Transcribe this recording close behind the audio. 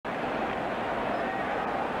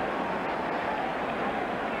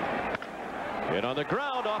Hit on the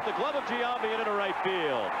ground off the glove of Giambi and into right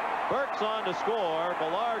field. Burke's on to score.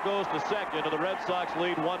 Millar goes to second, and the Red Sox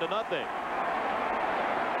lead 1-0.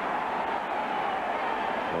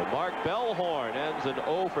 So Mark Bellhorn ends an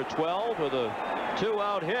 0 for 12 with a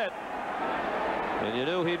 2-out hit. And you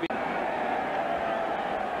knew he'd be.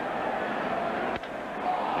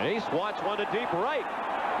 And he swats one to deep right.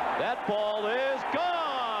 That ball is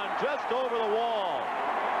gone just over the wall.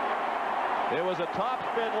 It was a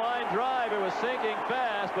topspin line drive. It was sinking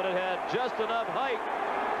fast, but it had just enough height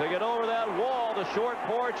to get over that wall, the short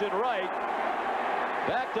porch and right.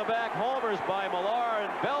 Back-to-back homers by Millar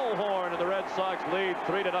and Bellhorn, and the Red Sox lead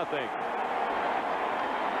 3-0.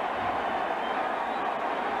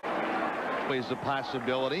 Always a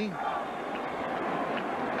possibility.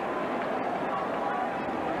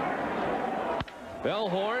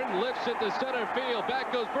 Bellhorn lifts it to center field.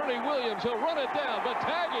 Back goes Bernie Williams. He'll run it down, but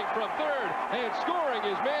tagging from third and scoring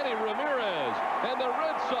is Manny Ramirez. And the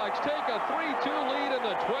Red Sox take a 3-2 lead in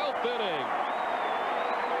the 12th inning.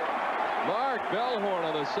 Mark Bellhorn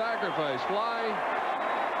on the sacrifice fly.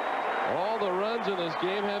 All the runs in this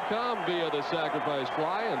game have come via the sacrifice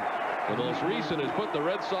fly, and the most recent has put the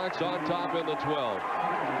Red Sox on top in the 12th.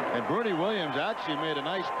 And Bernie Williams actually made a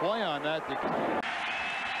nice play on that.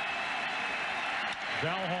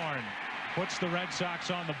 Bellhorn puts the Red Sox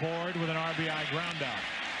on the board with an RBI groundout.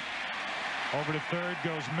 Over to third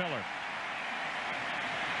goes Miller.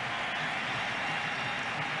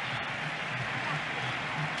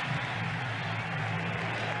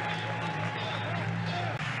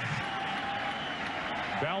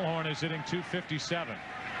 Bellhorn is hitting .257.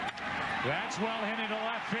 That's well hit into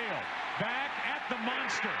left field. Back at the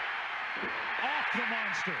monster. Off the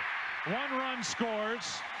monster. 1 run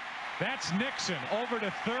scores. That's Nixon. Over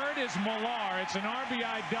to third is Millar. It's an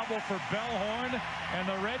RBI double for Bellhorn, and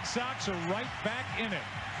the Red Sox are right back in it.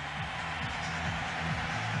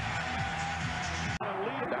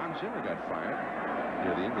 Don Zimmer got fired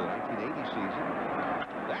near the end of the 1980 season.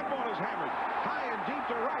 That ball is hammered high and deep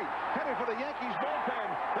to right, headed for the Yankees bullpen.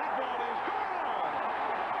 That ball is gone.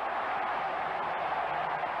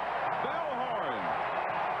 Bellhorn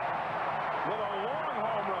with a long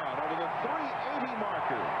home run over the .380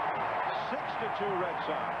 marker. 6-2 Red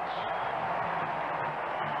Sox.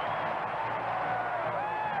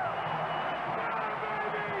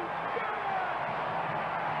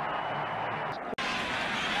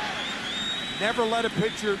 Never let a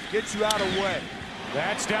pitcher get you out of way.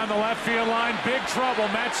 That's down the left field line. Big trouble.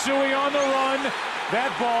 Matsui on the run.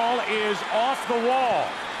 That ball is off the wall.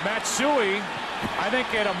 Matsui, I think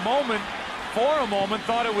for a moment,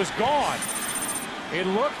 thought it was gone. It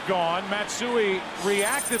looked gone. Matsui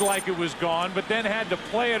reacted like it was gone, but then had to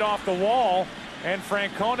play it off the wall, and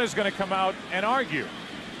Francona's going to come out and argue.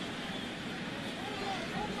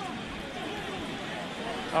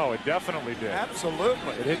 Oh, it definitely did.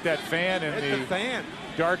 Absolutely. It hit that fan in the fan.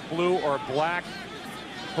 Dark blue or black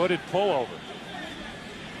hooded pullover.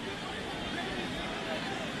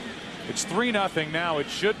 It's 3-0 now. It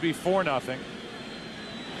should be 4-0.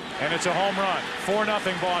 And it's a home run.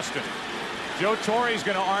 4-0 Boston. Joe Torre's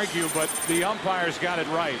going to argue, but the umpires got it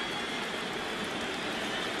right.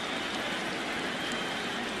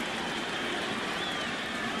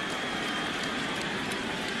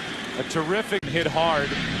 A terrific hit hard.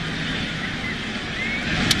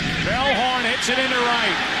 Bellhorn hits it into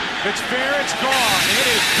right. If it's fair, it's gone. It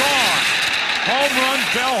is gone. Home run,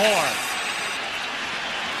 Bellhorn.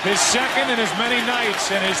 His second in as many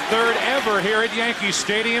nights and his third ever here at Yankee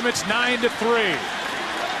Stadium. It's 9-3.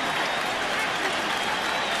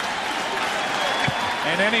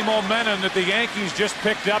 And any momentum that the Yankees just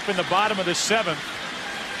picked up in the bottom of the 7th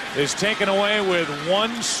is taken away with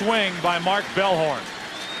 1 swing by Mark Bellhorn.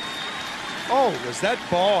 Oh, was that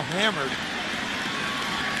ball hammered?